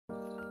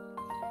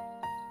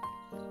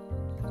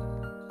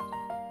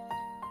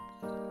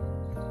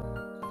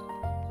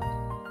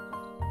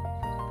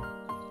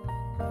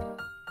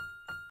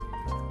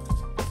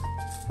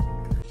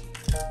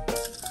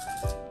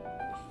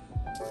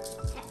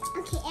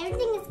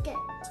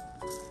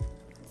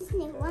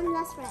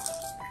that's right.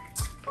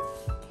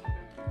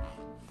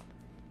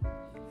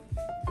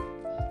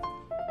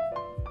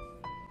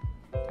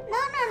 No,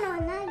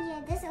 not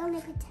yet. This only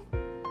pretend.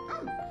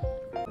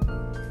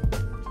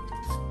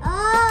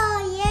 Oh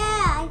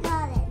yeah, I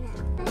got it now.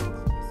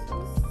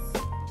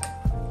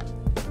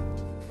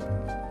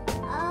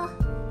 Oh.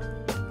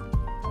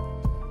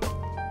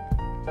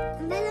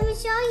 And then let me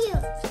show you.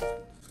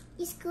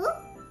 You scoop.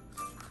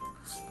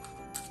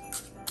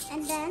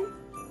 And then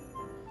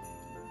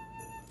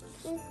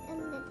just a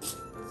little bit.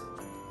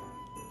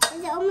 Is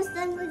it almost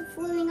done with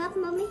fooling up,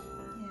 Mommy?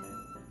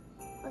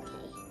 Yeah.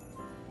 Okay.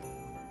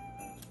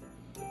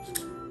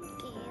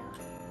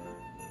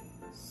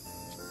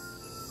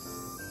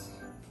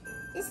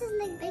 This is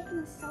like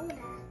baking soda.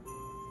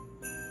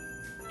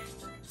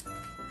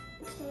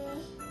 Okay.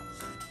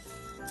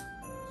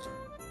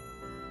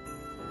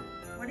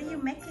 What are you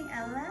making,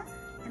 Ella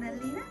and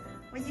Alina?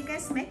 What are you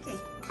guys making?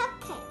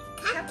 Cupcake.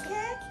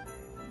 Cupcake?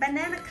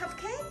 Banana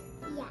cupcake?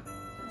 Yeah.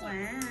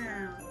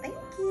 Wow, thank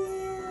you.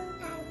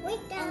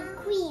 With and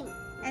cream.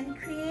 And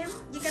cream?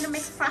 You're gonna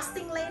make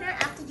frosting later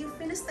after you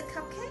finish the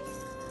cupcake?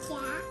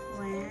 Yeah.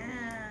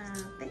 Wow,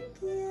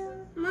 thank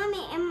you.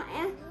 Mommy, am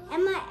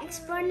I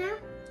expert now?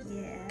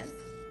 Yes.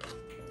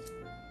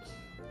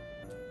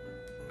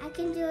 I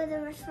can do the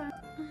rest one.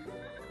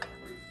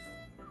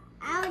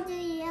 I'll do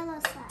the yellow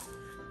side.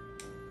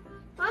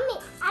 Mommy,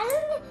 I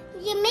don't know.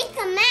 You make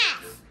a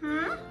mess.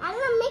 I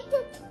don't make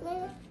the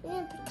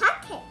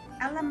cupcake.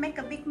 Ella make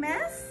a big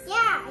mess?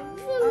 Yeah.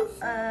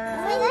 I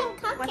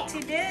like cupcake. What to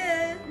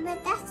do? But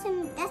that's you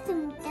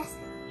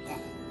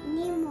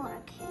need more,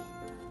 okay?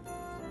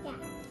 Yeah.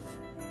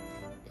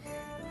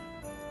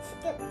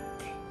 Skip.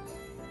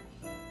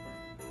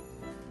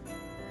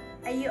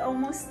 Are you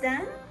almost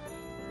done?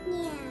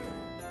 Yeah.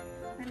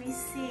 Let me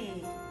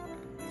see.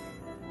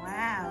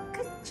 Wow,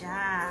 good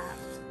job.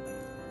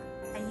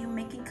 Are you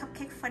making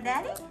cupcake for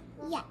Daddy?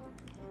 Yeah.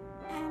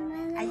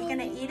 Are you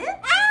gonna eat it?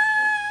 Ah!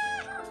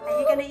 Are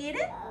you gonna eat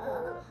it?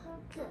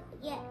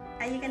 Yeah.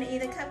 Are you gonna eat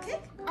the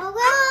cupcake? Oh,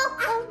 well,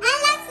 I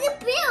like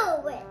to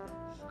build it.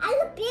 I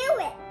like to build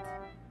it.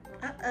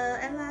 Uh-oh,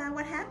 Ella,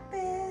 what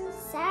happened?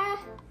 Sarah,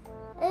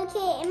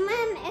 okay, am I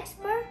an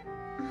expert?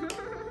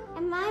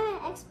 Am I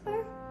an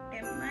expert?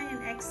 Am I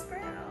an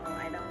expert? Oh,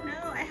 I don't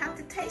know. I have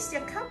to taste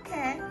your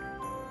cupcake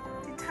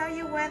to tell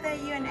you whether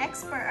you're an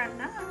expert or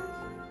not.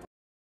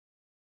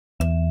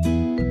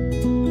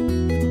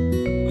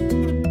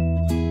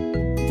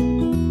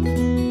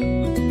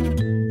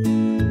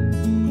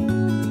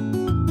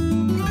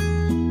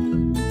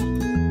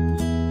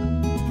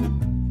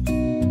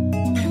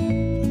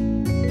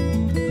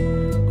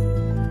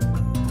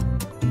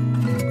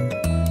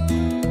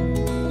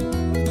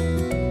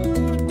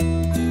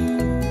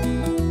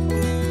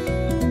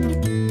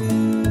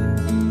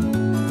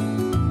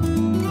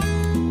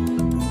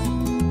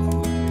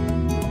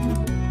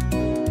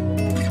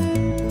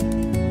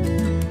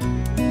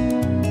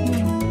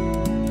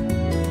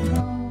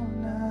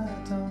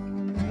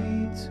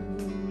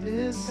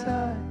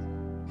 Side.